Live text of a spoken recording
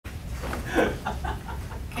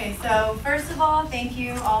Okay, so first of all, thank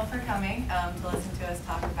you all for coming to listen to us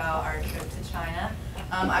talk about our trip to China.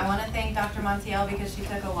 I want to thank Dr. Montiel because she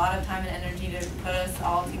took a lot of time and energy to put us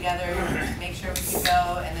all together, make sure we could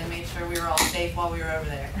go, and then make sure we were all safe while we were over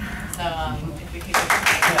there. So if we could get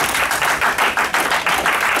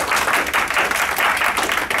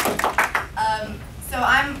So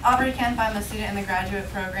I'm Aubrey Kemp. I'm a student in the graduate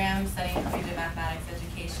program studying collegiate mathematics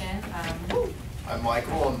education. I'm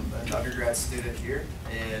Michael. I'm an undergrad student here,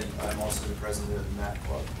 and I'm also the president of the Math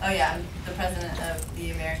Club. Oh yeah, I'm the president of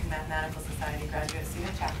the American Mathematical Society Graduate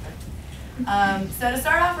Student Chapter. So to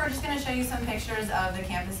start off, we're just going to show you some pictures of the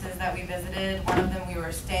campuses that we visited. One of them we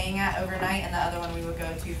were staying at overnight, and the other one we would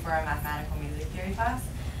go to for our mathematical music theory class.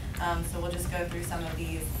 So we'll just go through some of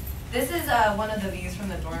these. This is one of the views from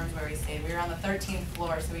the dorms where we stayed. We were on the 13th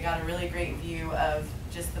floor, so we got a really great view of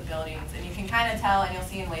just the buildings. And you can kind of tell, and you'll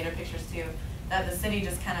see in later pictures too, that the city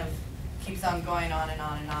just kind of keeps on going on and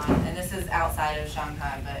on and on. And this is outside of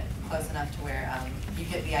Shanghai, but close enough to where you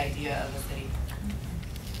get the idea of the city.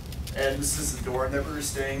 And this is the dorm that we were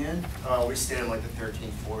staying in. We stayed on like the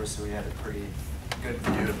 13th floor, so we had a pretty good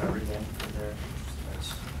view of everything from there.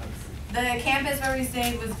 The campus where we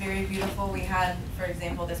stayed was very beautiful. We had, for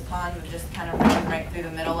example, this pond would just kind of run right through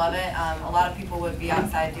the middle of it. A lot of people would be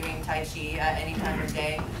outside doing Tai Chi at any time of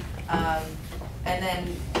day. And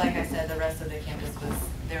then, like I said, the rest of the campus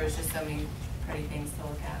there was just so many pretty things to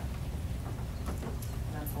look at.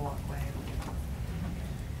 And that's the walkway.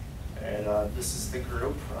 And this is the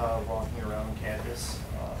group walking around campus.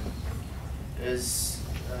 It is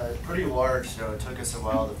pretty large, so it took us a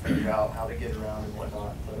while to figure out how to get around and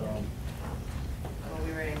whatnot. But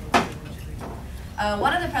we were able to.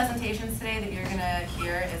 One of the presentations today that you're going to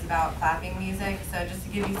hear is about clapping music. So just to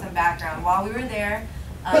give you some background, while we were there,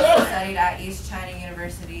 we studied at East China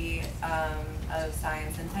University of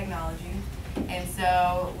Science and Technology. And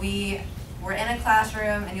so we were in a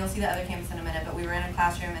classroom, and you'll see the other campus in a minute, but we were in a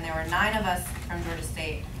classroom, and there were 9 of us from Georgia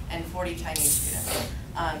State and 40 Chinese students.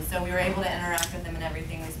 So we were able to interact with them and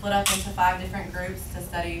everything. We split up into 5 different groups to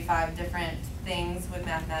study 5 different things with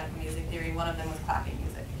mathematical music theory. One of them was clapping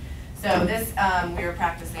music. So this, we were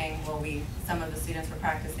practicing, some of the students were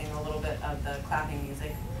practicing a little bit of the clapping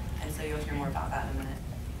music, and so you'll hear more about that in a minute.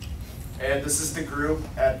 And this is the group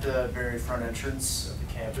at the very front entrance of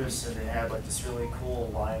the campus, and they had like this really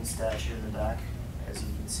cool lion statue in the back, as you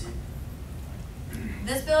can see.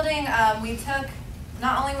 This building, we took,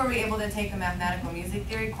 not only were we able to take the mathematical music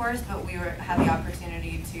theory course, but we had the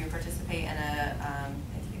opportunity to participate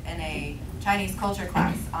in a Chinese culture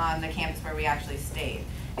class on the campus where we actually stayed.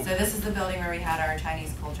 So this is the building where we had our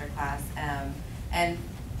Chinese culture class. And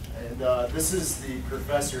this is the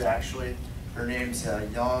professor, actually. Her name's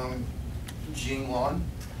Yang Jinglan,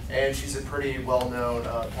 and she's a pretty well-known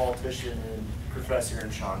politician and professor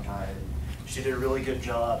in Shanghai. She did a really good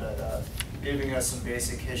job at giving us some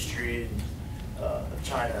basic history of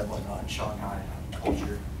China and whatnot, Shanghai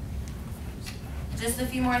culture. Just a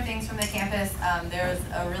few more things from the campus. There's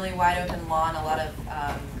a really wide open lawn. A lot of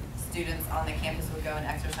students on the campus would go and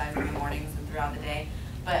exercise in the mornings and throughout the day.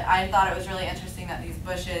 But I thought it was really interesting that these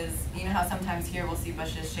bushes, you know how sometimes here we'll see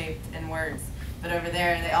bushes shaped in words, but over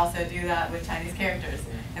there they also do that with Chinese characters.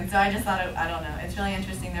 And so I just thought, I don't know, it's really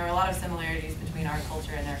interesting. There were a lot of similarities between our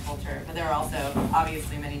culture and their culture, but there were also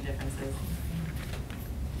obviously many differences.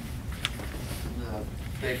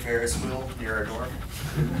 Big Ferris wheel near our dorm.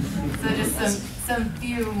 So just some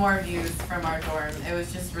few more views from our dorm. It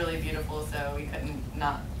was just really beautiful, so we couldn't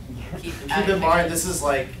not keep in mind, this is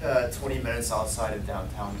like 20 minutes outside of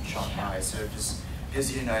downtown Shanghai, so it just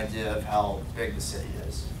gives you an idea of how big the city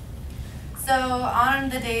is. So on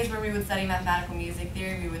the days where we would study mathematical music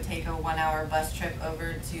theory, we would take a 1-hour bus trip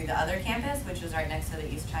over to the other campus, which was right next to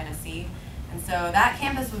the East China Sea. And so that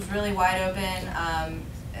campus was really wide open.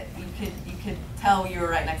 You could tell you were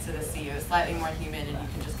right next to the sea. It was slightly more humid, and you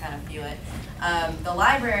could just kind of feel it. The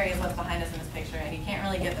library is what's behind us in this picture, and you can't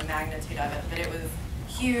really get the magnitude of it, but it was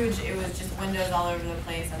huge. It was just windows all over the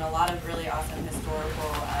place, and a lot of really awesome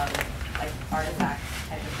historical, like artifact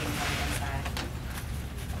type of things on the inside.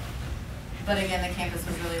 But again, the campus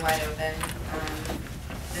was really wide open.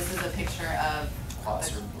 This is a picture of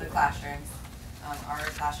the classrooms. Our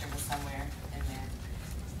classroom was somewhere in there.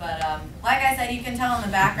 But like I said, you can tell in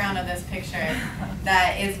the background of this picture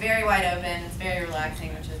that it's very wide open, it's very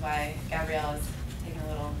relaxing, which is why Gabrielle is taking a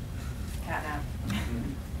little cat nap.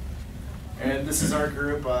 And this is our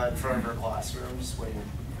group in front of our classroom, just waiting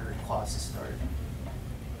for class to start.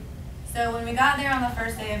 So when we got there on the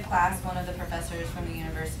first day of class, one of the professors from the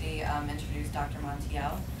university introduced Dr.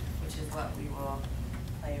 Montiel, which is what we will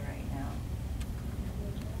play right now.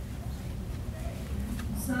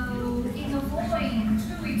 So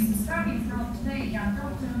weeks starting from today,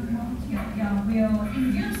 Dr. Montiel will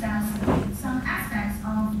introduce us some aspects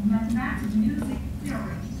of mathematical music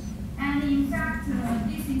theory. And in fact,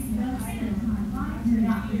 this is the second time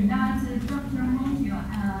that Dr. Montiel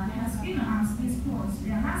has given us this course.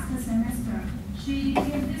 Last semester, she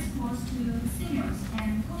gave this course to seniors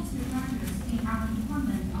and postgraduates in our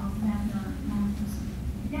department of mathematics.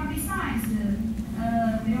 Yeah, besides,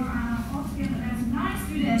 there are altogether 9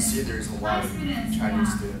 students. See, there's a lot of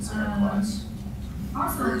Chinese students in our class.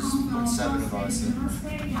 Also There's come from 7 of us and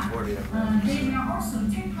 40 of them. they will also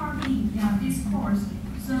take part in this course.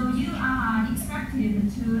 So you are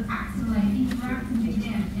expected to actively interact with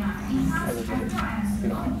them in class as well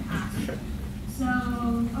as on class. So,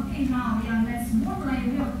 okay, now let's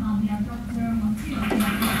warmly welcome Dr.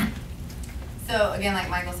 Montiel. So again, like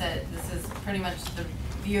Michael said, this is pretty much the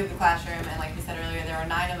view of the classroom, and like we said earlier, there are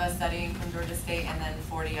 9 of us studying from Georgia State and then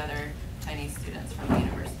 40 other Chinese students from the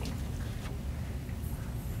university.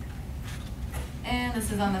 And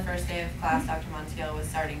this is on the first day of class. Dr. Montiel was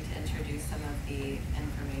starting to introduce some of the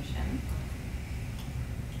information.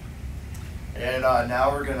 And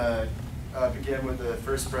now we're going to begin with the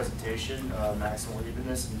first presentation, Maximal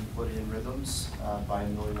Evenness and Euclidean Rhythms by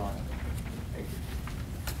Emiliano. Thank you.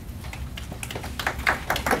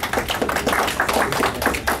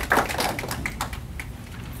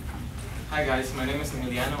 Hi guys, my name is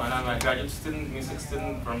Emiliano and I'm a graduate student, music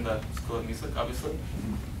student from the School of Music, obviously.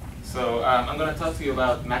 So I'm going to talk to you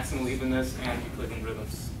about maximal evenness and Euclidean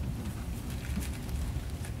rhythms.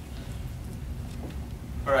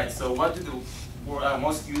 Alright, so what do the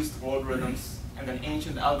most used world rhythms and an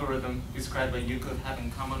ancient algorithm described by Euclid have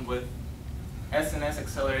in common with SNS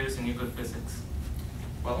accelerators in Euclid physics?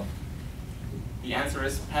 Well, the answer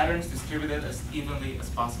is patterns distributed as evenly as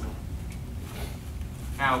possible.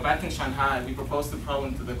 Now, back in Shanghai, we proposed a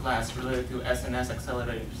problem to the class related to SNS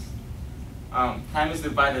accelerators. Time is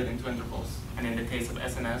divided into intervals, and in the case of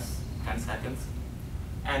SNS, 10 seconds.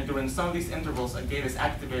 And during some of these intervals, a gate is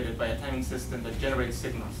activated by a timing system that generates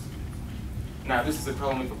signals. Now, this is the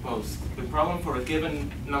problem we proposed. The problem for a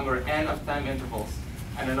given number n of time intervals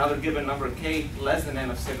and another given number k less than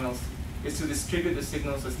n of signals is to distribute the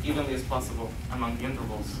signals as evenly as possible among the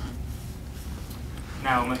intervals.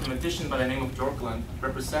 Now, a mathematician by the name of Jorkeland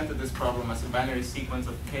represented this problem as a binary sequence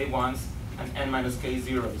of k1s and n minus k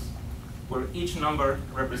zeros, where each number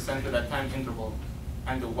represented a time interval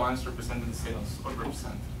and the ones represented the signals, or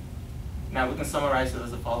represent. Now, we can summarize it as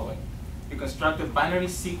the following. We construct a binary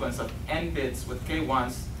sequence of n bits with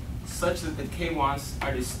k1s such that the k1s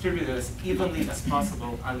are distributed as evenly as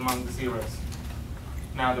possible among the zeros.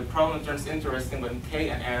 Now, the problem turns interesting when k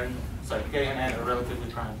and n are relatively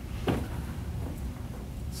prime.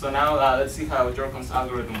 So now let's see how Jorkeland's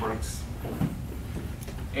algorithm works.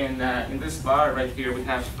 In this bar right here, we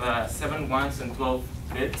have 7 ones and 12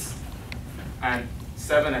 bits, and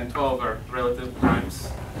 7 and 12 are relative primes.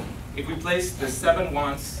 If we place the 7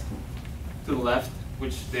 ones to the left,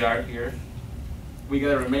 which they are here, we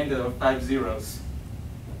get a remainder of 5 zeros,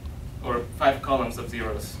 or 5 columns of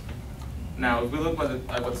zeros. Now, if we look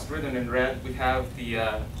at what's written in red, we have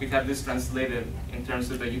this translated in terms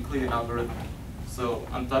of the Euclidean algorithm. So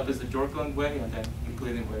on top is the Jorkeland way, and then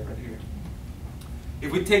Euclidean way right here.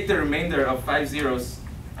 If we take the remainder of 5 zeros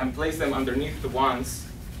and place them underneath the ones,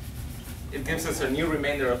 it gives us a new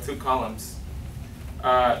remainder of 2 columns.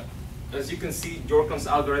 As you can see, Jorkeland's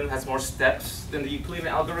algorithm has more steps than the Euclidean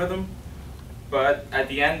algorithm, but at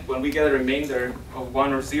the end, when we get a remainder of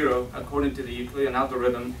 1 or 0, according to the Euclidean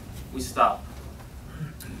algorithm, we stop.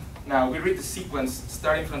 Now, we read the sequence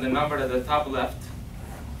starting from the number at the top left.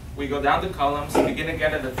 We go down the columns, begin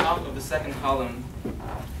again at the top of the second column.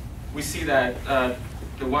 We see that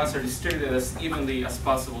the ones are distributed as evenly as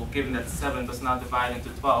possible, given that 7 does not divide into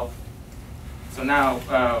 12. So now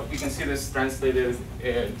we can see this translated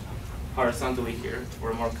horizontally here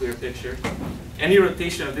for a more clear picture. Any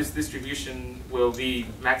rotation of this distribution will be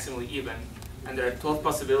maximally even, and there are 12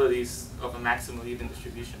 possibilities of a maximally even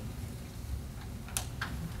distribution.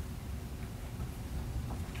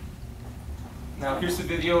 Now here's a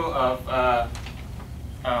video of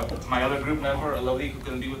my other group member, Elodie, who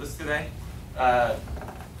couldn't be with us today,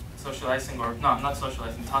 socializing, or no, not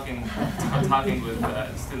socializing, talking with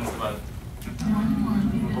students about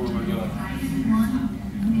what we were doing.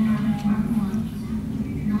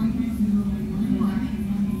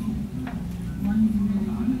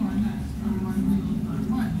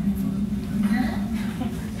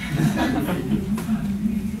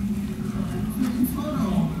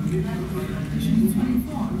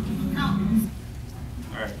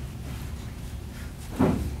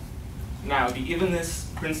 Now, the evenness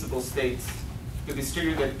principle states the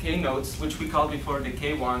distributed K notes, which we called before the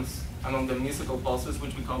K1s, among the musical pulses,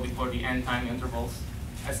 which we called before the n time intervals,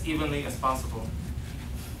 as evenly as possible.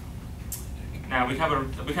 Now we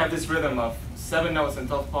have this rhythm of 7 notes and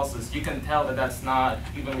 12 pulses. You can tell that that's not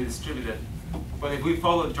evenly distributed. But if we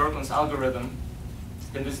follow Jorkon's algorithm,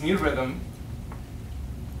 then this new rhythm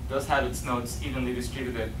does have its notes evenly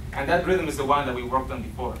distributed. And that rhythm is the one that we worked on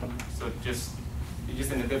before. So it's just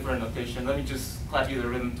in a different notation. Let me just clap you the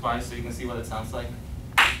rhythm twice so you can see what it sounds like.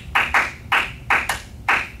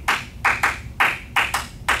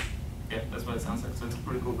 Yeah, that's what it sounds like. So it's a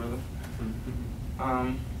pretty cool rhythm.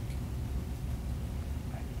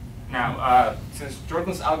 Now, since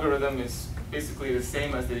Jorkon's algorithm is basically the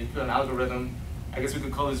same as the Euclidean algorithm, I guess we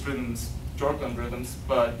could call these rhythms Jorkon rhythms,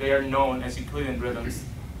 but they are known as Euclidean rhythms,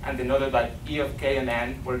 and denoted by E of k and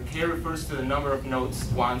n, where k refers to the number of notes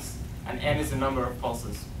once, and n is the number of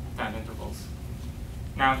pulses, time intervals.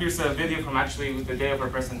 Now, here's a video from actually the day of our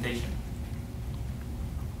presentation.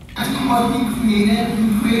 What we created a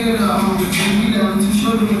rhythm to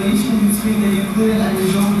show the relation between the Euclidean and the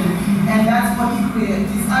Jordan, and that's what he created.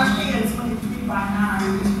 It's actually a 23 by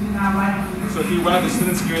 9, which we now write. So here, one of the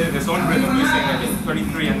students created his own rhythm using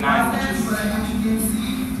 33 and 9, which is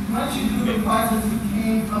once you do the process, you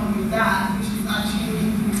came up with that, which is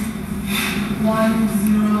actually 1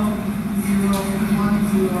 0 0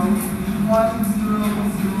 1 0 1 0 1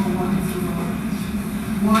 0 1 0.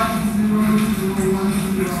 1 0 0 1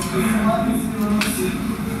 0 1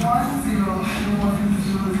 0 1 0 1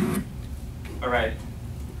 0. all right.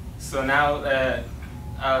 So now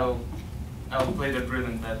I'll play the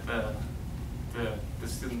rhythm that the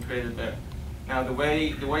student created there. Now the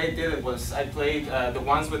way I did it was I played the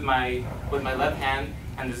ones with my left hand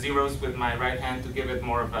and the zeros with my right hand to give it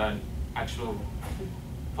more of an actual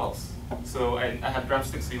pulse. So I have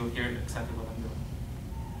drumsticks, so you'll hear exactly what I'm doing.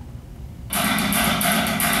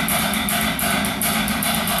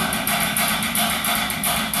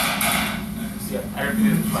 Yeah, I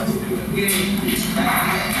repeated it twice too.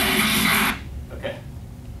 Okay.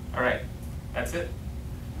 All right. That's it.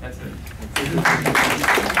 That's it. And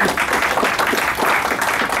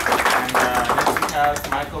next we have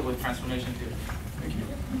Michael with transformation 2. Thank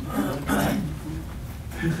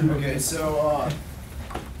you. Okay, so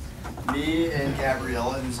me and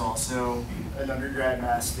Gabriella, who's also an undergrad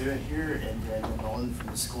math student here, and Daniel Nolan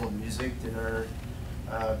from the School of Music, did our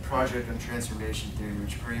project on transformation theory,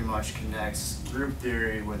 which pretty much connects group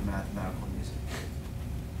theory with mathematical music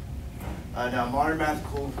theory. Now, modern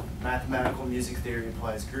mathematical music theory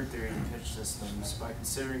applies group theory to pitch systems by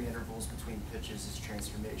considering intervals between pitches as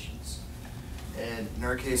transformations. And in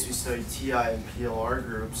our case, we studied TI and PLR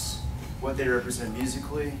groups, what they represent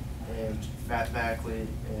musically and mathematically,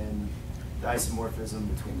 and the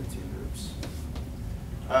isomorphism between the two groups.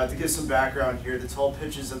 To give some background here, the 12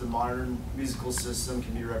 pitches of the modern musical system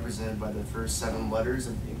can be represented by the first 7 letters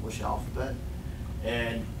of the English alphabet,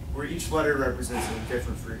 and where each letter represents a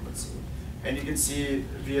different frequency. And you can see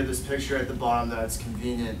via this picture at the bottom that it's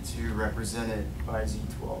convenient to represent it by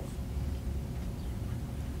Z12.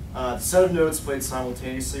 The set of notes played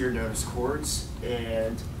simultaneously are known as chords,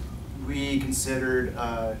 and we considered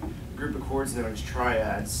a group of chords known as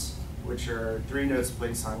triads, which are 3 notes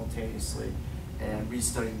played simultaneously, and we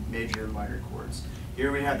studied major and minor chords.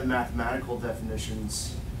 Here we have the mathematical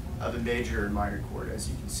definitions of a major and minor chord, as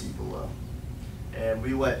you can see below. And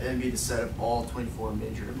we let n be the set of all 24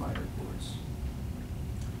 major and minor chords.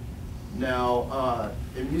 Now,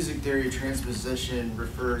 in music theory, transposition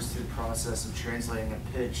refers to the process of translating a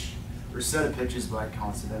pitch or set of pitches by a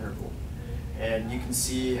constant interval. And you can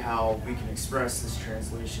see how we can express this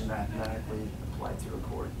translation mathematically applied to a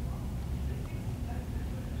chord.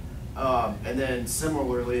 And then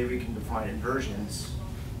similarly, we can define inversions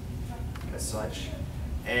as such.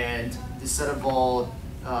 And the set of all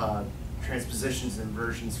transpositions and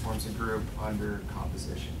inversions forms a group under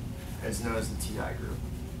composition. It's known as the TI group.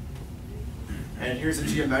 And here's a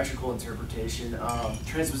geometrical interpretation.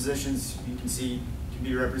 Transpositions, you can see, can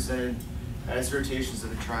be represented as rotations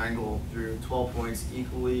of a triangle through 12 points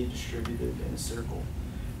equally distributed in a circle,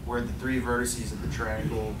 where the 3 vertices of the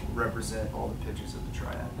triangle represent all the pitches of the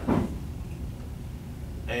triad.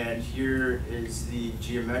 And here is the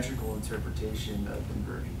geometrical interpretation of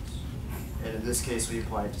inversions. And in this case, we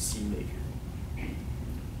apply it to C major.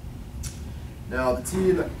 Now, the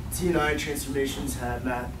T and I transformations have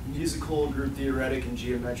musical, group theoretic, and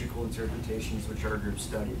geometrical interpretations, which our group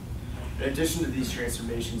studied. In addition to these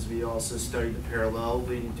transformations, we also studied the parallel,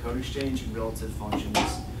 leading tone exchange, and relative functions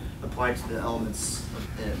applied to the elements of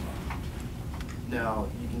N. Now,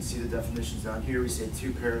 you can see the definitions down here. We say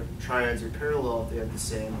two triads are parallel if they have the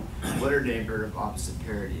same letter neighbor of opposite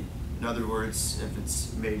parity. In other words, if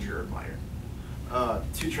it's major or minor.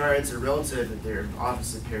 Two triads are relative if they're of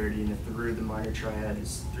opposite parity, and if the root of the minor triad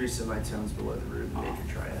is 3 semitones below the root of the major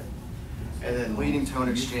triad. And then leading tone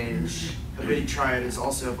exchange, a big triad is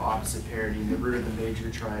also of opposite parity, and the root of the major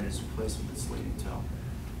triad is replaced with its leading tone.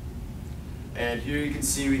 And here you can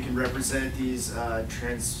see we can represent these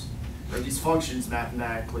these functions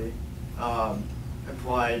mathematically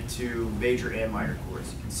applied to major and minor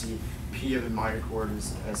chords. You can see P of a minor chord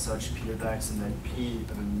is as such P of X, and then P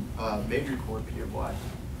of a major chord, P of Y.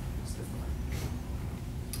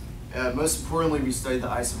 Most importantly, we study the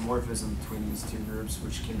isomorphism between these two groups,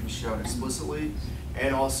 which can be shown explicitly,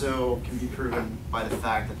 and also can be proven by the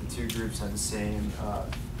fact that the two groups have the same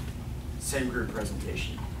group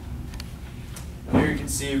presentation. Here you can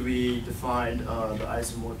see we defined the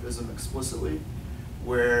isomorphism explicitly,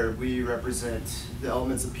 where we represent the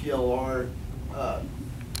elements of PLR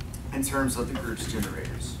in terms of the group's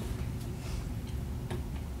generators.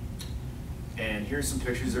 And here's some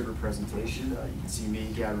pictures of her presentation. You can see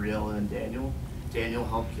me, Gabriella, and Daniel. Daniel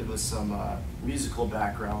helped give us some musical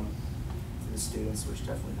background to the students, which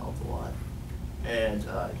definitely helped a lot. And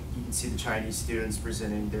you can see the Chinese students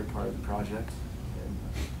presenting their part of the project.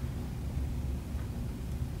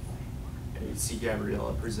 And you can see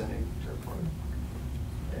Gabriella presenting her part.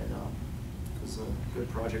 And it was a good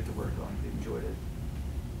project to work on. We enjoyed it.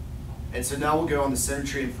 And so now we'll go on the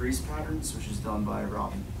symmetry and freeze patterns, which is done by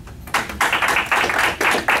Robin.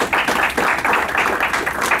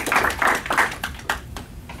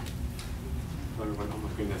 Hello everyone, oh my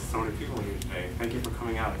goodness, so many people here today. Thank you for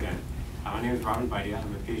coming out again. My name is Robin Baidia.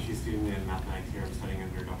 I'm a PhD student in mathematics here. I'm studying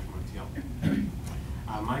under Dr. Montiel.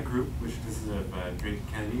 My group, which consists of Drake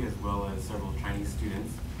Kennedy as well as several Chinese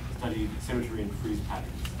students, studied symmetry and freeze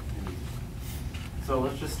patterns. So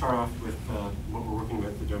let's just start off with what we're working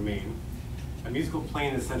with, the domain. A musical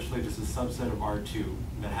plane is essentially just a subset of R2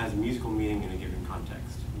 that has a musical meaning in a given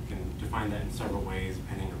context. We can define that in several ways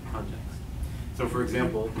depending on context. So for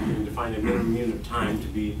example, we can define a minimum unit of time to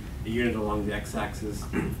be a unit along the x-axis.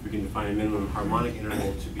 We can define a minimum harmonic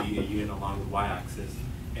interval to be a unit along the y-axis.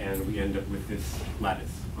 And we end up with this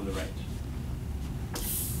lattice on the right.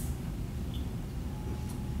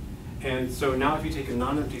 And so now if you take a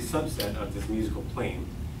non-empty subset of this musical plane,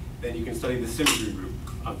 then you can study the symmetry group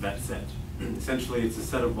of that set. Essentially, it's a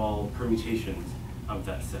set of all permutations of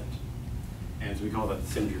that set. And so we call that the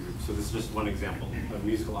symmetry group. So this is just one example of a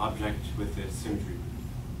musical object with its symmetry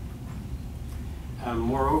group.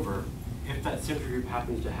 Moreover, if that symmetry group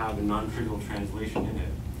happens to have a non-trivial translation in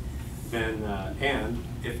it, then, and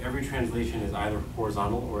if every translation is either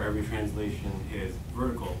horizontal or every translation is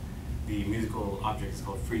vertical, the musical object is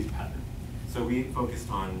called freeze pattern. So we focused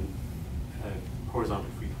on horizontal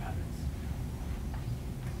freeze patterns.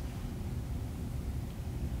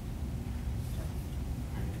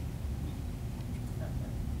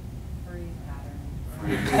 Freeze pattern.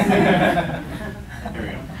 There we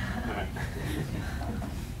go. All right.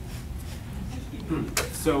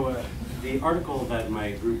 So the article that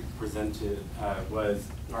my group presented was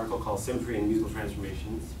an article called Symmetry and Musical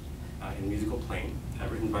Transformations in Musical Plane,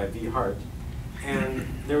 written by V. Hart. And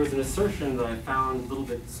there was an assertion that I found a little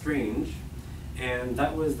bit strange, and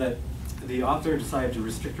that was that the author decided to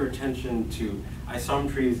restrict her attention to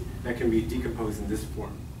isometries that can be decomposed in this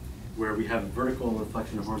form, where we have vertical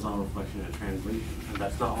reflection, a horizontal reflection, and a translation, and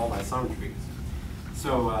that's not all isometries.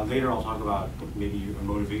 So later I'll talk about maybe a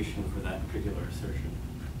motivation for that particular assertion.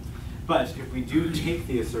 But if we do take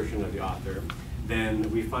the assertion of the author, then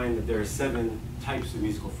we find that there are 7 types of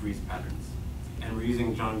musical freeze patterns. And we're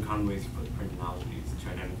using John Conway's footprint analogies to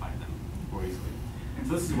identify them more easily.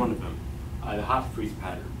 So this is one of them, the hot freeze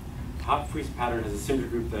pattern. The hot freeze pattern has a symmetry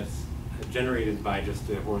group that's generated by just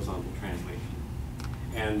a horizontal translation.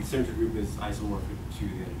 And the symmetry group is isomorphic to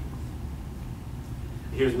the edges.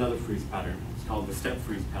 Here's another freeze pattern. It's called the step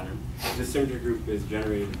freeze pattern. This symmetry group is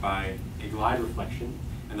generated by a glide reflection,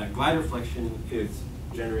 and that glide reflection is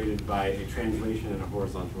generated by a translation and a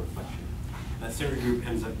horizontal reflection. That symmetry group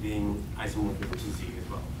ends up being isomorphic to Z as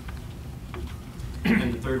well.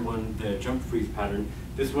 And the third one, the jump freeze pattern,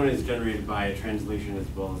 this one is generated by a translation as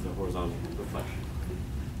well as a horizontal reflection.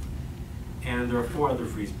 And there are 4 other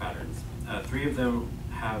freeze patterns. 3 of them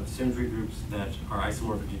have symmetry groups that are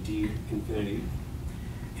isomorphic to D infinity,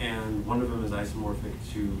 and one of them is isomorphic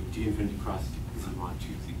to D infinity cross Z mod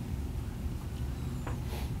 2Z.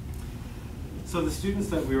 So the students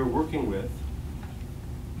that we were working with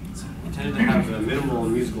tended to have a minimal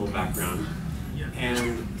musical background,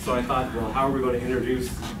 and so I thought, well, how are we going to introduce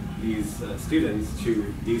these students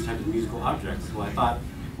to these types of musical objects. Well, I thought,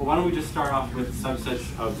 well, why don't we just start off with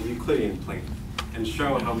subsets of the Euclidean plane and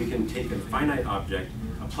show how we can take a finite object,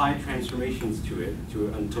 apply transformations to it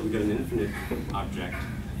until we get an infinite object,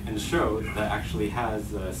 and show that actually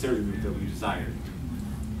has a symmetry group that we desired.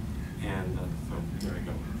 And so there we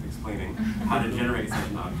go, explaining how to generate such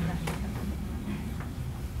an object.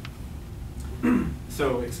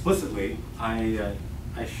 So explicitly, I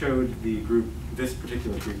showed the group this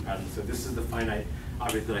particular group pattern. So this is the finite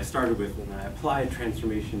object that I started with, and I applied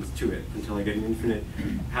transformations to it until I get an infinite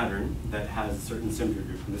pattern that has a certain symmetry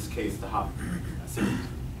group. In this case, the Hopf symmetry.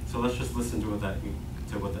 So let's just listen to what that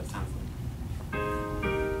sounds like.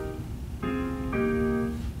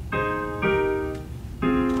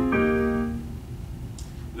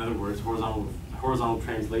 In other words, horizontal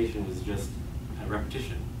translation is just a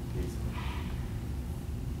repetition.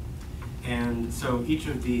 And so each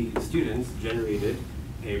of the students generated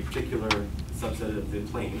a particular subset of the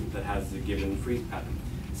plane that has a given freeze pattern.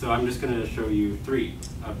 So I'm just going to show you 3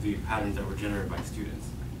 of the patterns that were generated by students.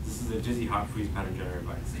 This is a dizzy hot freeze pattern generated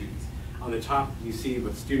by students. On the top, you see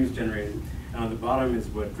what students generated, and on the bottom is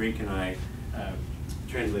what Drake and I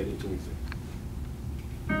translated to music.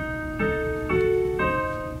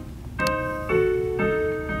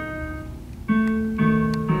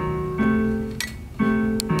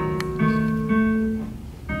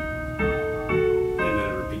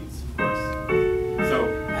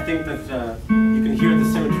 You can hear the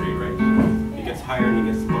symmetry, right? It gets higher and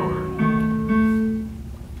it gets lower.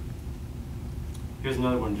 Here's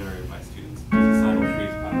another one generated by students. It's a sidal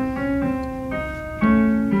freeze pattern.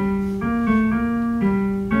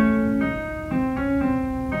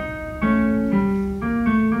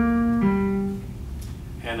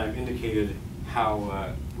 And I've indicated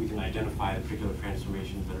how we can identify the particular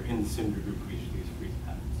transformations that are in the symmetry group for each of these freeze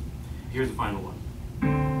patterns. Here's the final one.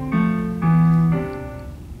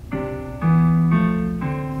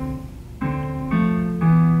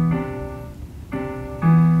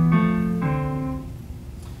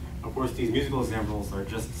 These musical examples are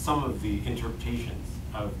just some of the interpretations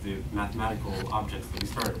of the mathematical objects that we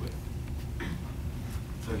started with.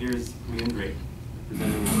 So here's me and Drake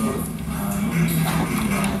presenting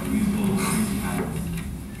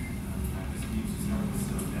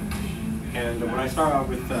and what I start out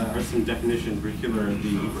with are some definitions, in particular the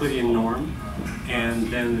Euclidean norm,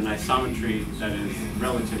 and then an isometry that is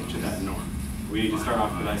relative to that norm. We need to start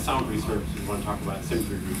off with isometry so we want to talk about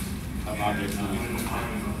symmetry groups of objects in the musical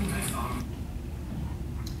time.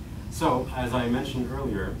 So, as I mentioned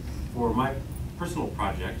earlier, for my personal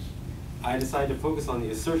project, I decided to focus on the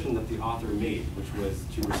assertion that the author made, which was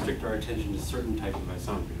to restrict our attention to certain types of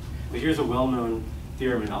isometries. But here's a well-known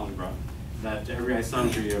theorem in algebra that every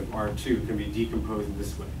isometry of R2 can be decomposed in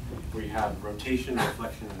this way, where you have rotation,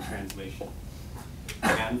 reflection, and translation.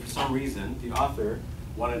 And for some reason, the author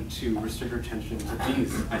wanted to restrict our attention to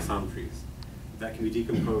these isometries that can be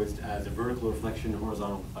decomposed as a vertical reflection,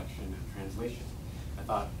 horizontal reflection, and translation. I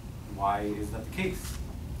thought, why is that the case?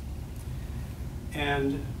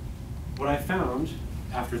 And what I found,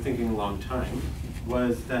 after thinking a long time,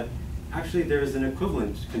 was that actually there is an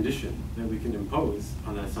equivalent condition that we can impose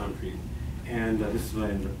on that isometry, and this is what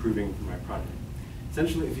I ended up proving for my project.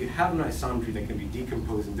 Essentially, if you have an isometry that can be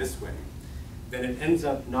decomposed in this way, then it ends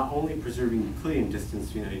up not only preserving Euclidean distance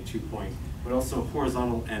between any 2 points, but also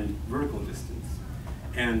horizontal and vertical distance.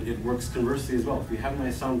 And it works conversely as well. If you have an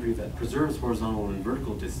isometry that preserves horizontal and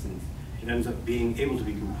vertical distance, it ends up being able to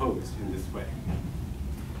be composed in this way.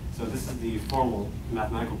 So this is the formal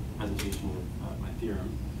mathematical presentation of my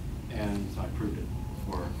theorem, and so I proved it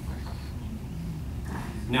for.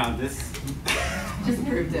 Now this. Just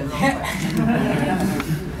proved it real quick.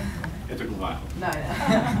 It took a while. No.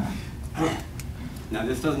 Now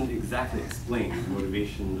this doesn't exactly explain the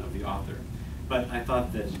motivation of the author, but I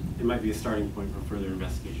thought that it might be a starting point for further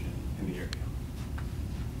investigation in the area.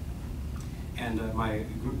 And my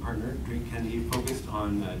group partner, Drake, he focused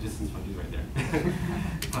on distance functions right there.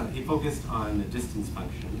 He focused on distance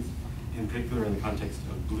functions, in particular in the context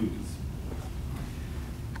of blues.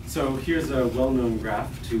 So here's a well-known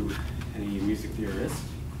graph to any music theorist.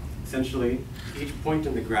 Essentially, each point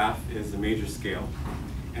in the graph is a major scale,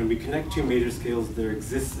 and we connect 2 major scales. There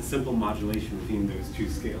exists a simple modulation between those 2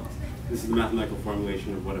 scales. This is the mathematical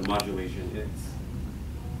formulation of what a modulation is.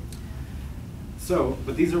 So,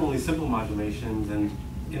 but these are only simple modulations, and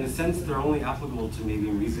in a sense, they're only applicable to maybe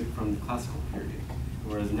music from the classical period,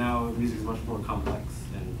 whereas now music is much more complex,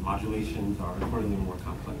 and modulations are accordingly more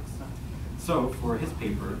complex. So, for his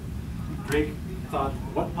paper, Drake thought,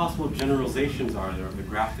 what possible generalizations are there of the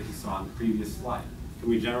graph that he saw on the previous slide? Can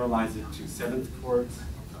we generalize it to 7th chords,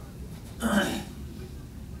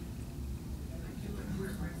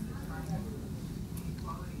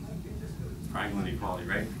 Triangle inequality,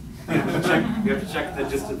 right? We have to check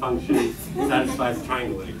that distant function satisfies the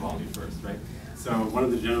triangle inequality first, right? So one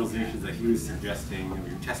of the generalizations that he was suggesting, and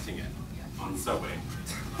we were testing it on the subway.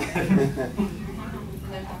 And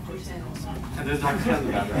there's Dr. Chen in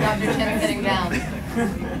the background. Dr. Chen sitting down.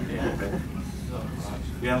 Yeah, okay.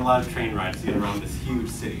 We had a lot of train rides to get around this huge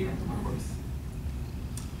city, of course.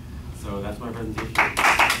 So that's my presentation.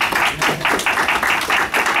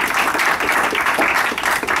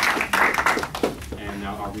 And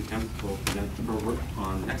now Aubrey Kemp will present her work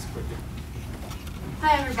on hexachord.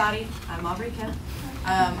 Hi everybody, I'm Aubrey Kemp.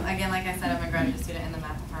 Again, like I said, I'm a graduate student in the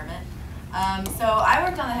math department. So I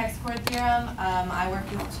worked on the hexachord theorem. I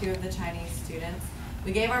worked with 2 of the Chinese students.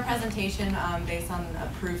 We gave our presentation based on a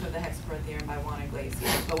proof of the hexachord theorem by Juan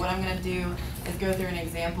Iglesias. But what I'm going to do is go through an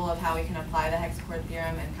example of how we can apply the hexachord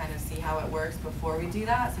theorem and kind of see how it works before we do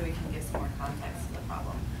that, so we can give some more context to the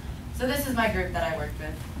problem. So this is my group that I worked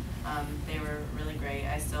with. They were really great.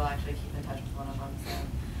 I still actually keep in touch with one of them. So,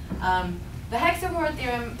 the hexachord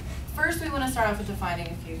theorem, first we want to start off with defining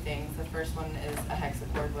a few things. The first one is a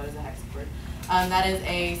hexachord. What is a hexachord? That is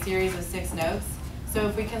a series of 6 notes. So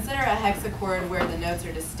if we consider a hexachord where the notes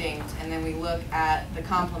are distinct, and then we look at the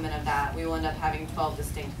complement of that, we will end up having 12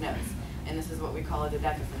 distinct notes. And this is what we call a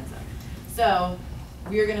dodecaphonism. So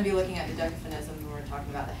we are going to be looking at dodecaphonism when we're talking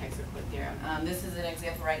about the hexachord theorem. This is an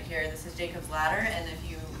example right here. This is Jacob's ladder, and if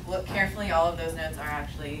you look carefully, all of those notes are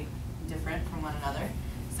actually different from one another.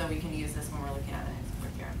 So we can use this when we're looking at the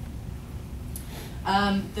hexachord theorem.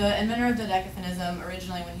 The inventor of dodecaphonism,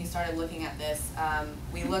 originally when he started looking at this,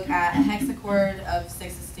 we look at a hexachord of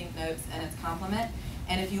 6 distinct notes and its complement.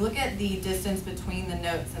 And if you look at the distance between the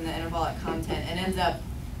notes and the intervallic content, it ends up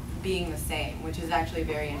being the same, which is actually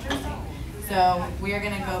very interesting. So we are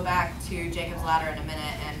going to go back to Jacob's ladder in a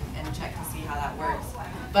minute and check to see how that works.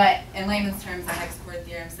 But in layman's terms, the hexachord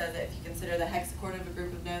theorem says that if you consider the hexachord of a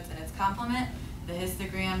group of notes and its complement, the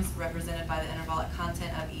histograms represented by the intervallic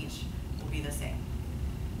content of each will be the same.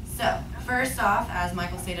 So, first off, as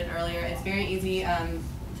Michael stated earlier, it's very easy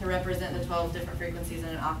to represent the 12 different frequencies in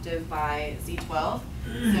an octave by Z12.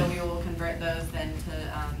 So we will convert those then to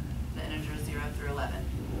the integers 0 through 11.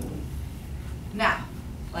 Now,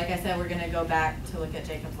 like I said, we're going to go back to look at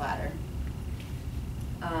Jacob's ladder.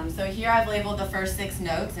 So here I've labeled the first 6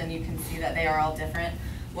 notes, and you can see that they are all different.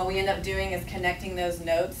 What we end up doing is connecting those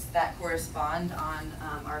notes that correspond on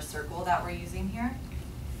our circle that we're using here.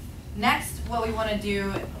 Next, what we want to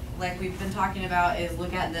do, like we've been talking about, is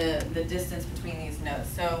look at the distance between these notes.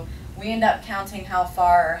 So we end up counting how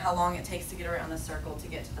far or how long it takes to get around the circle to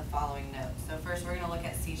get to the following note. So first we're going to look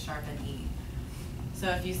at C sharp and E. So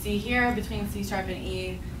if you see here, between C sharp and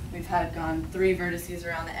E, we've gone 3 vertices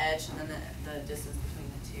around the edge, and then the distance between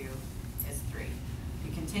the 2 is 3.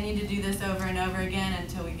 We continue to do this over and over again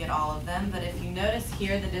until we get all of them. But if you notice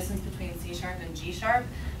here, the distance between C sharp and G sharp,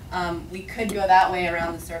 we could go that way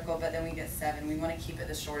around the circle, but then we get 7. We want to keep it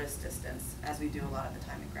the shortest distance, as we do a lot of the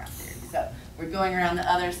time in graph theory. So we're going around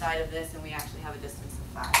the other side of this, and we actually have a distance of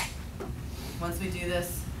 5. Once we do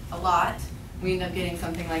this a lot, we end up getting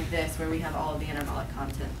something like this, where we have all of the intervallic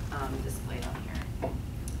content displayed on here.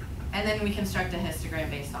 And then we construct a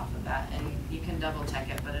histogram based off of that, and you can double check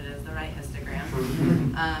it, but it is the right histogram.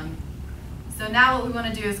 So now what we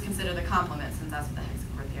want to do is consider the complement, since that's what the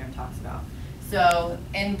hexachord theorem talks about. So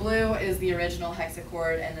in blue is the original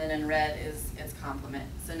hexachord, and then in red is its complement.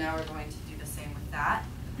 So now we're going to do the same with that,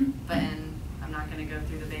 but I'm not going to go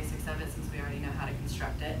through the basics of it since we already know how to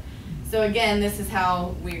construct it. So again, this is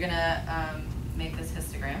how we're going to make this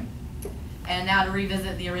histogram. And now to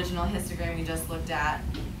revisit the original histogram we just looked at,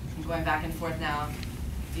 I'm going back and forth now.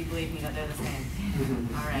 Do you believe me that they're the same?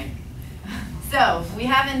 All right. So we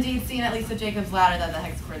have indeed seen, at least with Jacob's ladder, that the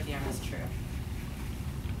hexachord theorem is true.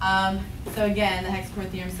 So again, the hexachord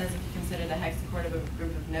theorem says if you consider the hexachord of a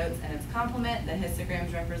group of notes and its complement, the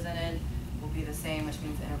histograms represented will be the same, which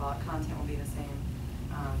means the intervallic content will be the same.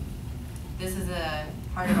 This is a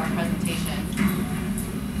part of our presentation.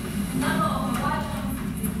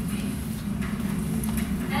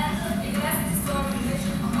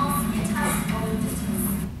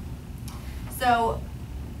 So,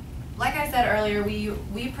 like I said earlier,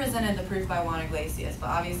 we presented the proof by Juan Iglesias, but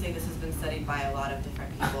obviously this has been studied by a lot of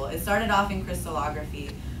different people. It started off in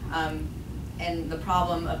crystallography, and the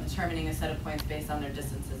problem of determining a set of points based on their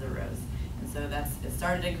distances arose. And so it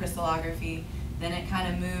started in crystallography, then it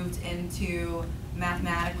kind of moved into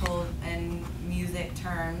mathematical and music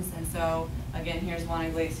terms. And so, again, here's Juan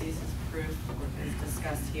Iglesias' proof, which is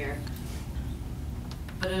discussed here.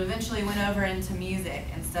 but it eventually went over into music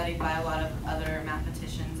and studied by a lot of other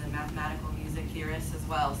mathematicians and mathematical music theorists as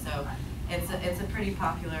well. So it's a pretty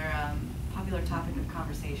popular topic of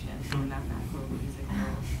conversation in mathematical music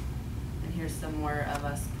world. And here's some more of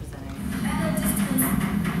us presenting.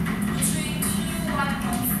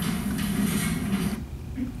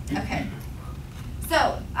 Okay.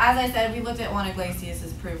 So, as I said, we looked at Juan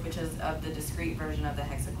Iglesias' proof, which is of the discrete version of the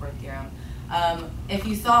hexachord theorem. If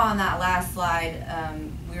you saw on that last slide,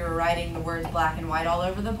 we were writing the words black and white all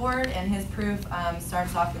over the board, and his proof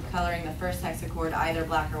starts off with coloring the first hexachord either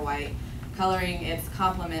black or white, coloring its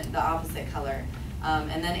complement the opposite color,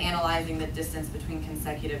 and then analyzing the distance between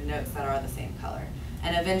consecutive notes that are the same color.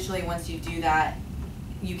 And eventually, once you do that,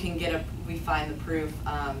 you can get we find the proof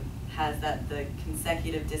has that the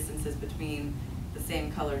consecutive distances between the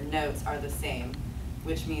same colored notes are the same,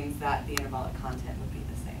 which means that the intervallic content would be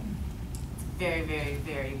the same. It's a very, very,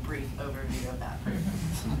 very brief overview of that proof.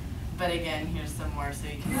 But again, here's some more so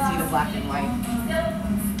you can see the black and white.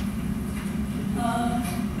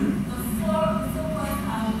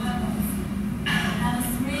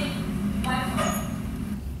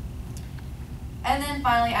 And then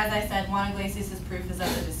finally, as I said, Juan Iglesias' proof is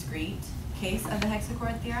of the discrete case of the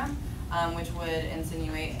hexachord theorem, which would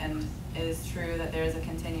insinuate, and it is true, that there is a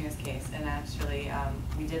continuous case. And actually,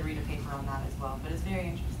 we did read a paper on that as well, but it's very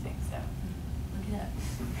interesting, so look it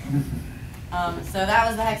up. So that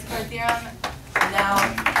was the hexachord theorem.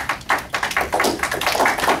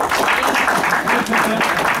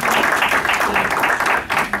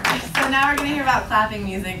 So now we're going to hear about clapping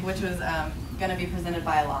music, which was going to be presented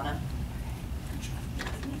by Alana.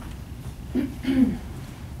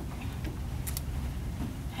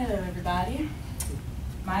 Hello everybody.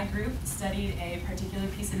 My group studied a particular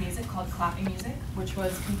piece of music called clapping music, which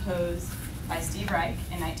was composed by Steve Reich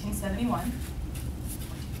in 1971.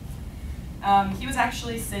 He was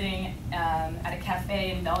actually sitting at a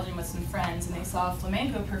cafe in Belgium with some friends, and they saw a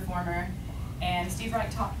flamenco performer, and Steve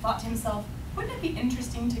Reich thought to himself, wouldn't it be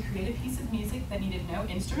interesting to create a piece of music that needed no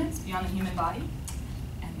instruments beyond the human body?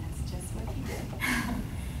 And that's just what he did.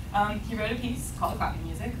 He wrote a piece called clapping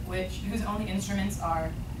music, whose only instruments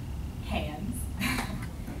are hands.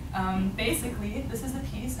 Basically, this is the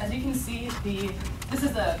piece. As you can see, this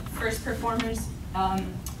is the first performer's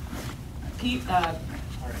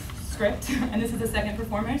script, and this is the second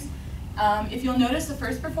performer's. If you'll notice, the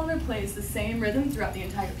first performer plays the same rhythm throughout the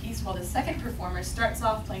entire piece, while the second performer starts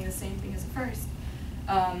off playing the same thing as the first.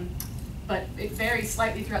 But it varies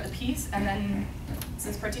slightly throughout the piece, and then this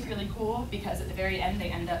is particularly cool because at the very end they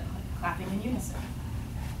end up clapping in unison.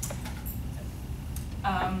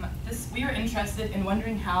 We were interested in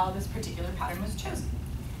wondering how this particular pattern was chosen.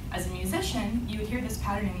 As a musician, you would hear this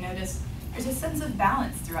pattern and notice there's a sense of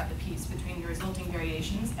balance throughout the piece between the resulting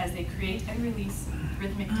variations as they create and release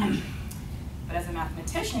rhythmic tension. But as a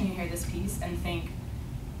mathematician, you hear this piece and think,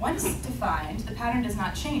 once defined, the pattern does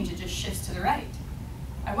not change, it just shifts to the right.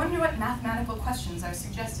 I wonder what mathematical questions are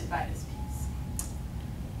suggested by this piece.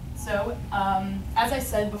 So, as I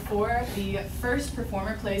said before, the first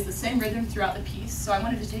performer plays the same rhythm throughout the piece, so I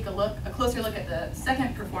wanted to take a closer look at the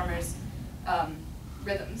second performer's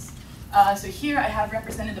rhythms. So here I have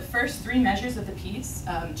represented the first three measures of the piece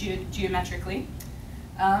geometrically.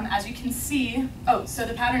 As you can see, so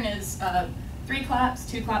the pattern is 3 claps,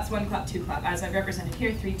 2 claps, 1 clap, 2 clap, as I've represented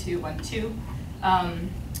here, 3, 2, 1, 2.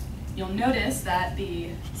 You'll notice that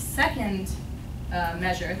the second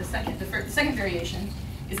measure, the second variation,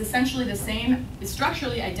 is essentially the same, is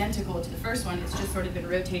structurally identical to the first one. It's just sort of been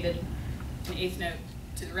rotated an eighth note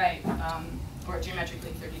to the right, or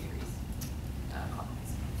geometrically 30 degrees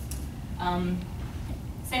clockwise.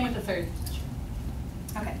 Same with the third measure.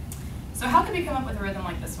 Okay, so how could we come up with a rhythm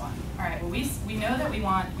like this one? All right, well, we know that we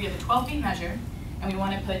have a 12-beat measure, and we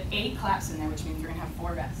want to put 8 claps in there, which means we're going to have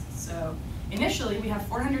 4 rests. So initially, we have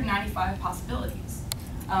 495 possibilities.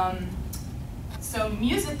 So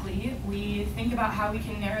musically, we think about how we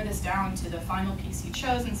can narrow this down to the final piece you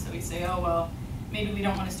chose, and so we say, oh, well, maybe we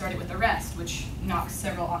don't want to start it with a rest, which knocks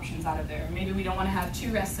several options out of there. Maybe we don't want to have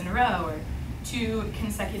 2 rests in a row, or 2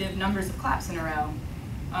 consecutive numbers of claps in a row.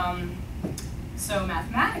 So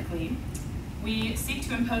mathematically, we seek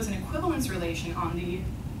to impose an equivalence relation on the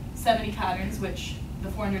 70 patterns, which the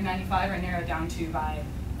 495 are narrowed down to by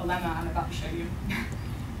a lemma I'm about to show you.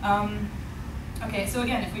 Okay, so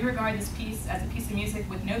again, if we regard this piece as a piece of music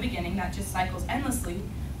with no beginning that just cycles endlessly,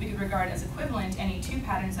 we could regard as equivalent any 2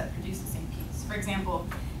 patterns that produce the same piece. For example,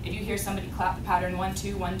 if you hear somebody clap the pattern 1,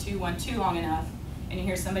 2, 1, 2, 1, 2 long enough, and you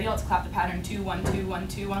hear somebody else clap the pattern 2, 1, 2, 1,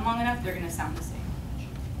 2, 1 long enough, they're going to sound the same.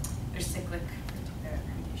 They're cyclic.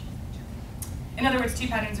 In other words, two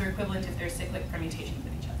patterns are equivalent if they're cyclic permutations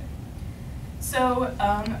of each other. So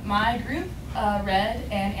my group read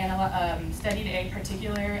and studied a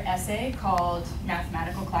particular essay called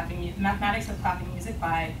Mathematics of Clapping Music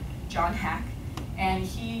by John Hack. And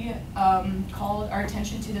he called our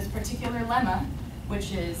attention to this particular lemma,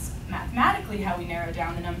 which is mathematically how we narrow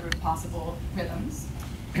down the number of possible rhythms.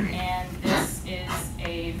 And this is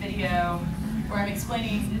a video where I'm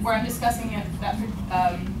discussing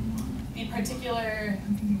the particular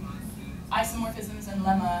isomorphisms and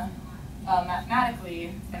lemma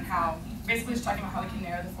mathematically, and how, basically just talking about how we can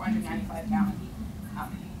narrow the 495 down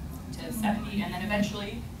to 70, and then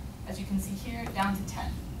eventually, as you can see here, down to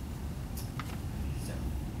 10. So,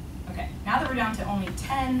 okay, now that we're down to only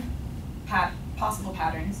 10 possible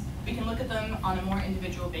patterns, we can look at them on a more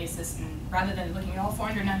individual basis, and rather than looking at all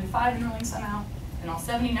 495 and ruling some out, and all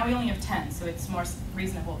 70, now we only have 10, so it's more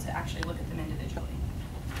reasonable to actually look at them individually.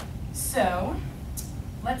 So,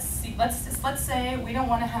 let's say we don't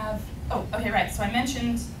want to have, oh, okay, right, so I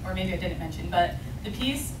mentioned, or maybe I didn't mention, but the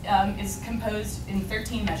piece is composed in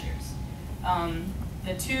 13 measures.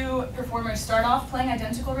 The two performers start off playing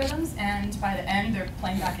identical rhythms, and by the end, they're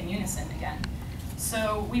playing back in unison again.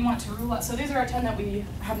 So we want to rule out, so these are our 10 that we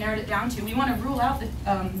have narrowed it down to. We want to rule out the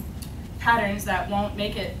patterns that won't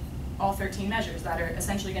make it all 13 measures, that are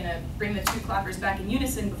essentially going to bring the two clappers back in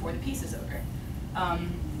unison before the piece is over.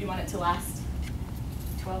 We want it to last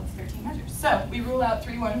 12, 13 measures. So we rule out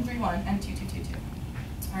 3-1, 3-1, and 2-2, 2-2.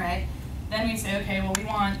 All right. Then we say, okay, well, we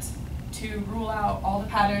want to rule out all the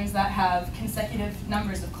patterns that have consecutive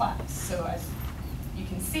numbers of claps. So as you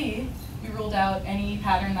can see, we ruled out any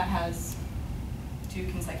pattern that has two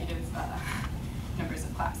consecutive numbers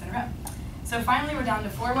of claps in a row. So finally, we're down to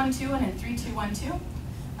 4-1-2 and 3-2-1-2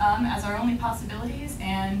 as our only possibilities,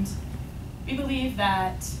 and we believe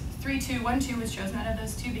that 3-2-1-2 was chosen out of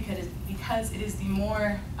those two because it is the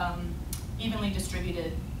more evenly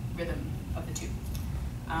distributed rhythm of the two.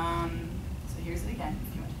 So here's it again,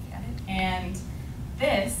 if you want to look at it. And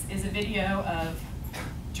this is a video of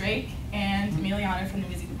Drake and Emiliano from the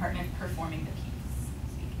music department performing the piece.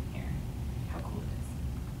 So you can hear how cool it is.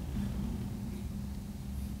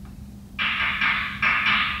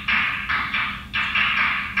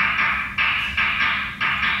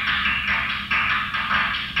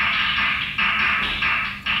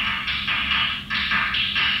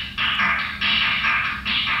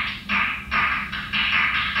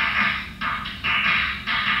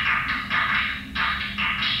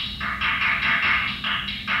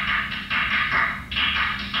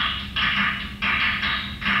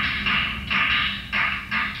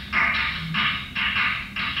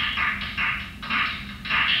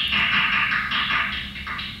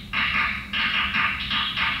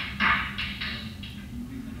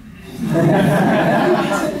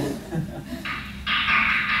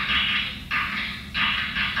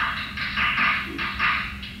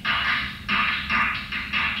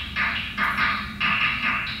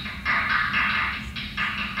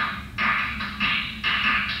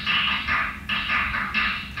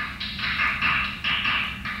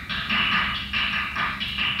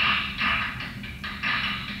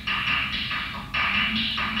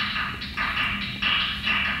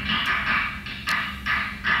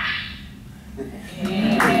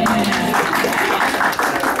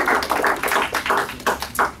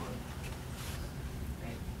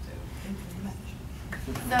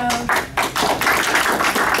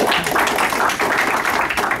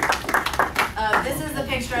 This is a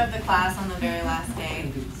picture of the class on the very last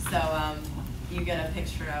day. So you get a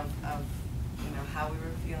picture of how we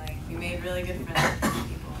were feeling. We made really good friends with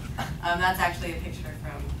people. That's actually a picture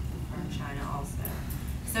from China also.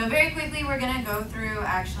 So very quickly, we're going to go through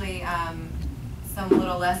actually some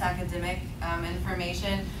little less academic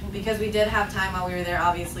information, because we did have time while we were there,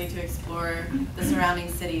 obviously, to explore the surrounding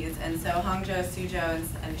cities. And so Hangzhou, Suzhou,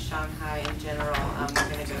 and Shanghai in general, we're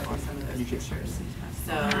going to go through some of those pictures.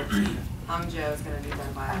 So Hangzhou is going to be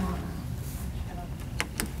done by Alana.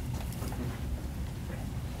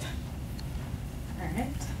 All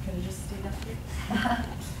right, gonna just stay up here.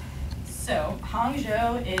 So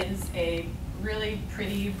Hangzhou is a really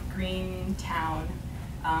pretty green town,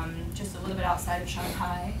 just a little bit outside of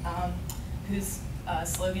Shanghai, whose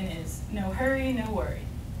slogan is "No hurry, no worry."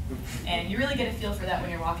 And you really get a feel for that when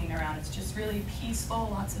you're walking around. It's just really peaceful,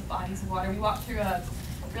 lots of bodies of water. We walked through a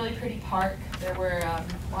really pretty park. There were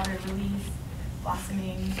water lilies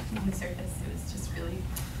blossoming on the surface. It was just really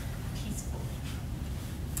peaceful.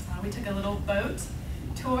 We took a little boat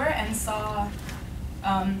tour and saw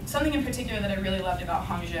something in particular that I really loved about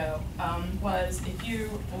Hangzhou was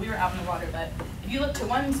we were out in the water, but if you look to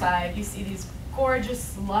one side, you see these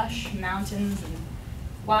gorgeous, lush mountains and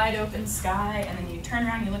wide open sky, and then you turn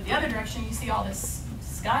around and you look the other direction, you see all this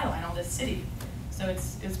skyline, all this city. So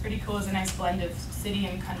it's pretty cool. It's a nice blend of city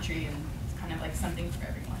and country, and it's kind of like something for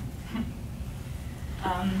everyone.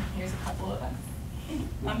 Here's a couple of us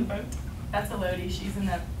on the boat. That's Elodie. She's in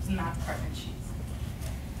the math department. She's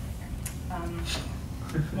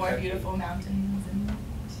more beautiful mountains and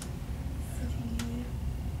city.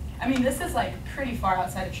 I mean, this is like pretty far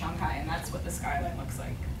outside of Shanghai, and that's what the skyline looks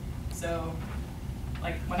like. So,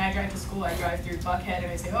 like when I drive to school, I drive through Buckhead, and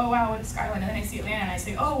I say, "Oh wow, what a skyline!" And then I see Atlanta, and I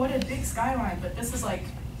say, "Oh, what a big skyline!" But this is like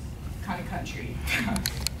kind of country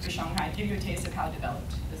for Shanghai. Give you a taste of how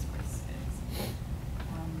developed this place is.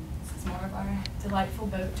 This is more of our delightful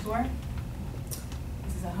boat tour.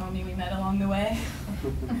 This is a homie we met along the way.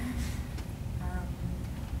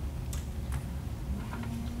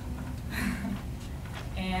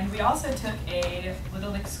 And we also took a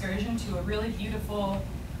little excursion to a really beautiful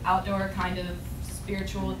outdoor kind of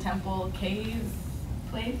spiritual temple cave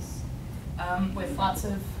place with lots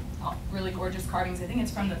of really gorgeous carvings. I think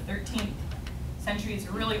it's from the 13th century. It's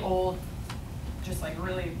really old, just like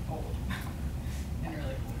really old and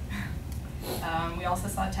really cool. We also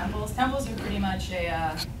saw temples. Temples are pretty much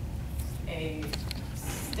a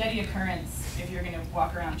steady occurrence if you're going to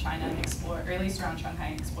walk around China and explore, or at least around Shanghai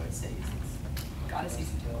and explore the cities. Gotta see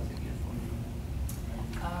some temples, they're beautiful.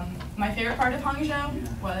 My favorite part of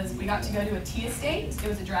Hangzhou was we got to go to a tea estate. It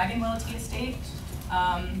was a dragon well tea estate.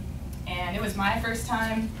 And it was my first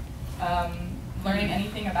time learning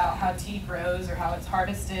anything about how tea grows or how it's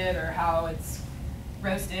harvested or how it's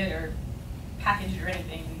roasted or packaged or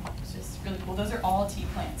anything. It's just really cool. Those are all tea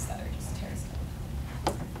plants that are just terraced.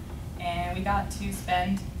 And we got to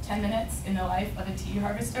spend 10 minutes in the life of a tea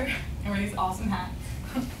harvester and wear these awesome hats.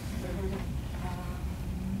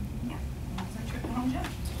 Yeah, that's our trip to Hangzhou.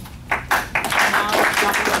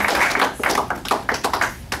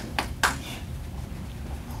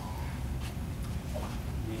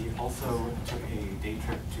 We also took a day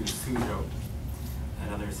trip to Suzhou,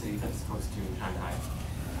 another city that's close to Shanghai.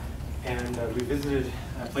 And we visited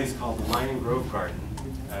a place called the Lion Grove Garden,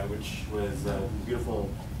 which was a beautiful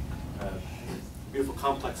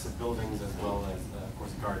complex of buildings as well as, of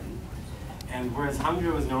course, a garden. And whereas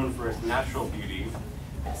Hangzhou is known for its natural beauty,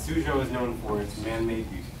 Suzhou is known for its man-made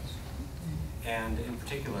beauty. And in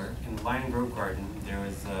particular, in the Lion Grove Garden, there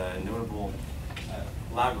is a notable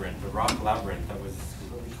labyrinth, a rock labyrinth that was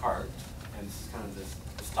completely carved. And this is kind of this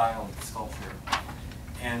style of sculpture.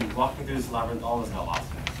 And walking through this labyrinth always got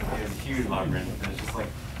lost in it. It was a huge labyrinth, and it's just like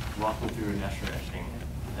walking through an Escher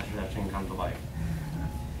etching come to life.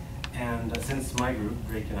 And since my group,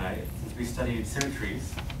 Drake and I, since we studied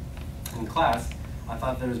symmetries in class, I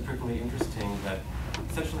thought that it was particularly interesting that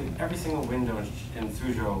essentially every single window in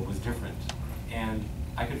Suzhou was different. And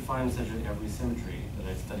I could find essentially every symmetry that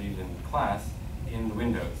I studied in class in the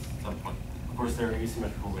windows at some point. Of course, there are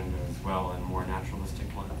asymmetrical windows as well and more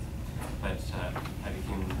naturalistic ones. But I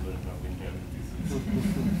became a little bit of a window enthusiast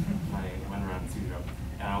when I went around Suzhou.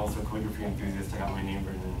 And I'm also a calligraphy enthusiast. I got my name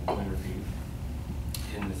written in calligraphy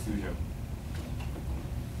in the Suzhou.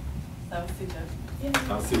 That was Suzhou. That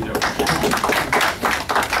was Suzhou.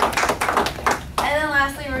 And then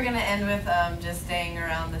lastly, we're going to end with just staying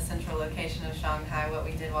around the central location of Shanghai, what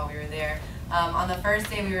we did while we were there. On the first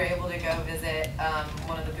day, we were able to go visit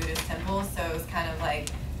one of the Buddhist temples, so it was kind of like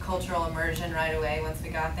cultural immersion right away once we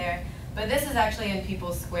got there. But this is actually in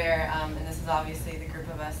People's Square, and this is obviously the group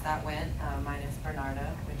of us that went, minus Bernardo,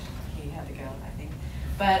 which he had to go, I think.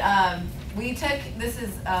 But we took, this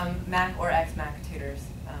is Mac or ex-Mac tutors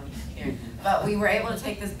here, but we were able to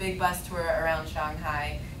take this big bus tour around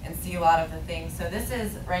Shanghai and see a lot of the things. So this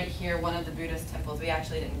is right here, one of the Buddhist temples. We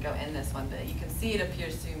actually didn't go in this one, but you can see it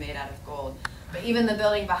appears to be made out of gold. But even the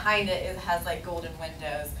building behind it, it has like golden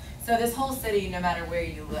windows. So this whole city, no matter where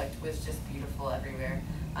you looked, was just beautiful everywhere.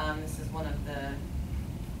 This is one of the,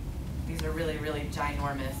 these are really, really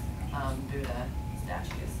ginormous Buddha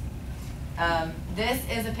statues. This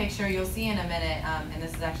is a picture you'll see in a minute, and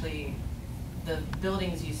this is actually, the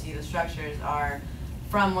buildings you see, the structures are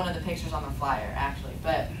from one of the pictures on the flyer, actually.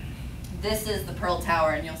 But this is the Pearl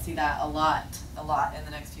Tower, and you'll see that a lot in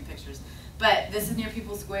the next few pictures. But this is near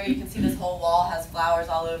People's Square. You can see this whole wall has flowers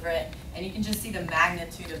all over it, and you can just see the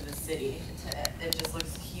magnitude of the city. It just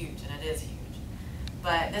looks huge, and it is huge.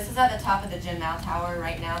 But this is at the top of the Jinmao Tower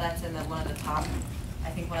right now. That's in one of the top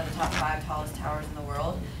 5 tallest towers in the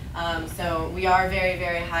world. So we are very,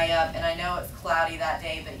 very high up, and I know it's cloudy that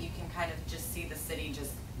day, but you can kind of just see the city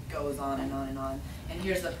just goes on and on and on. And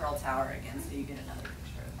here's the Pearl Tower again, so you get another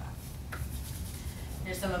picture of that.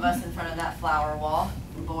 Here's some of us in front of that flower wall,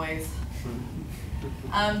 boys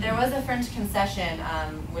There was a French concession,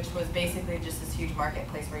 which was basically just this huge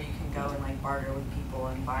marketplace where you can go and like barter with people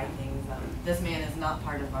and buy things. This man is not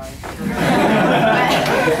part of our group.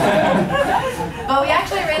 But we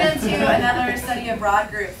actually ran into another study abroad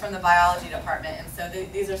group from the biology department, and so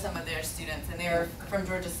these are some of their students, and they were from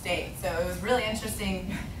Georgia State. So it was really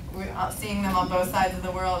interesting seeing them on both sides of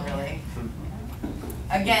the world, really.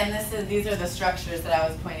 Again, these are the structures that I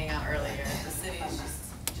was pointing out earlier. The city is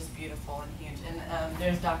just beautiful and huge. And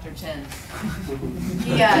there's Dr. Chen.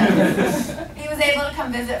 He was able to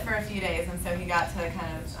come visit for a few days, and so he got to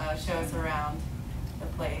kind of show us around the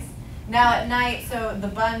place. Now at night, so the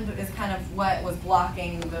bund is kind of what was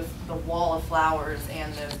blocking the wall of flowers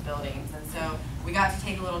and those buildings. And so we got to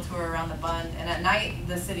take a little tour around the bund, and at night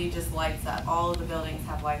the city just lights up. All of the buildings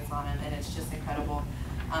have lights on them, and it's just incredible.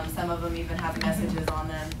 Some of them even have messages on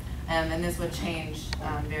them, and this would change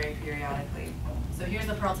very periodically. So here's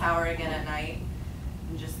the Pearl Tower again at night,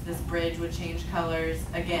 and just this bridge would change colors.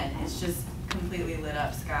 Again, it's just completely lit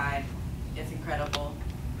up sky. It's incredible.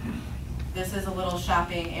 This is a little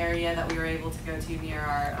shopping area that we were able to go to near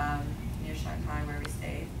near Shanghai where we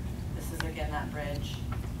stayed. This is again that bridge.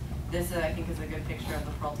 This I think is a good picture of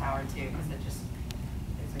the Pearl Tower too, because it just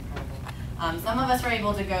is incredible. Some of us were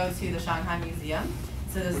able to go to the Shanghai Museum.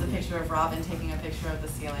 So this is a picture of Robin taking a picture of the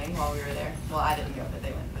ceiling while we were there. Well, I didn't go, but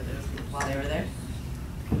they went, but it was while they were there.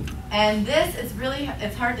 And this, it's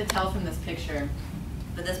hard to tell from this picture,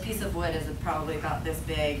 but this piece of wood is probably about this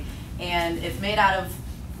big, and it's made out of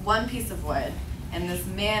one piece of wood, and this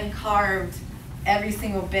man carved every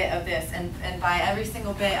single bit of this, and by every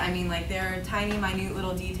single bit, I mean like there are tiny, minute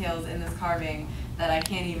little details in this carving that I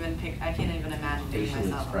can't even imagine doing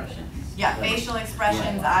myself. Yeah, facial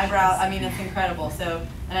expressions, eyebrows. I mean, it's incredible. So,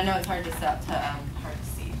 and I know it's hard to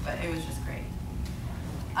see, but it was just great.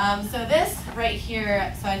 So this right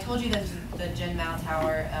here. So I told you that the Jin Mao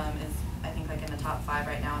Tower is, I think, like in the top 5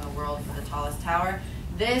 right now in the world for the tallest tower.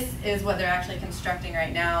 This is what they're actually constructing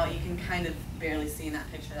right now. You can kind of barely see in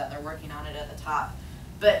that picture that they're working on it at the top.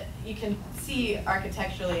 But you can see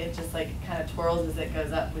architecturally it just like kind of twirls as it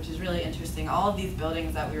goes up, which is really interesting. All of these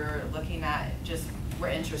buildings that we were looking at just were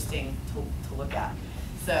interesting to look at.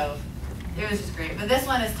 So it was just great. But this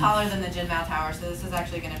one is taller than the Jin Mao Tower, so this is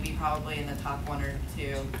actually going to be probably in the top 1 or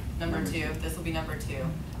 2. Number 2. This will be number 2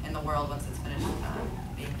 in the world once it's finished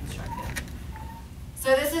being constructed.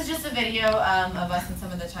 So this is just a video of us and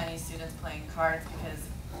some of the Chinese students playing cards, because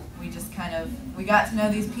we just we got to know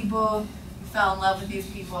these people, we fell in love with these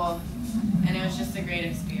people, and it was just a great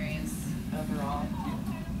experience overall.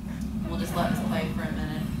 We'll just let this play for a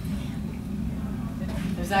minute.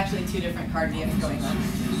 There's actually 2 different card games going on.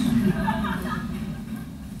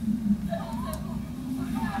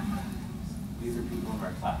 These are people in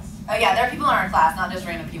our class. Oh yeah, there are people in our class, not just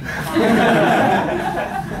random people.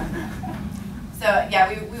 So yeah,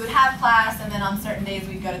 we would have class, and then on certain days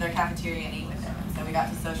we'd go to their cafeteria and eat with them. So we got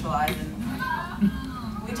to socialize, and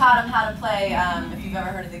we taught them how to play, if you've ever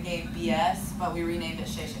heard of the game BS, but we renamed it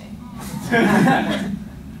Shay Shay.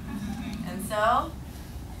 And so,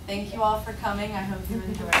 thank you all for coming. I hope you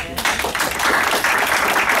enjoyed it.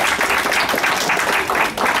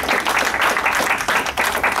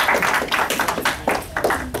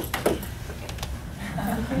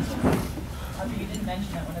 You didn't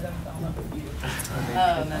mention that one of them fell in love with you.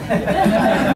 Oh, no.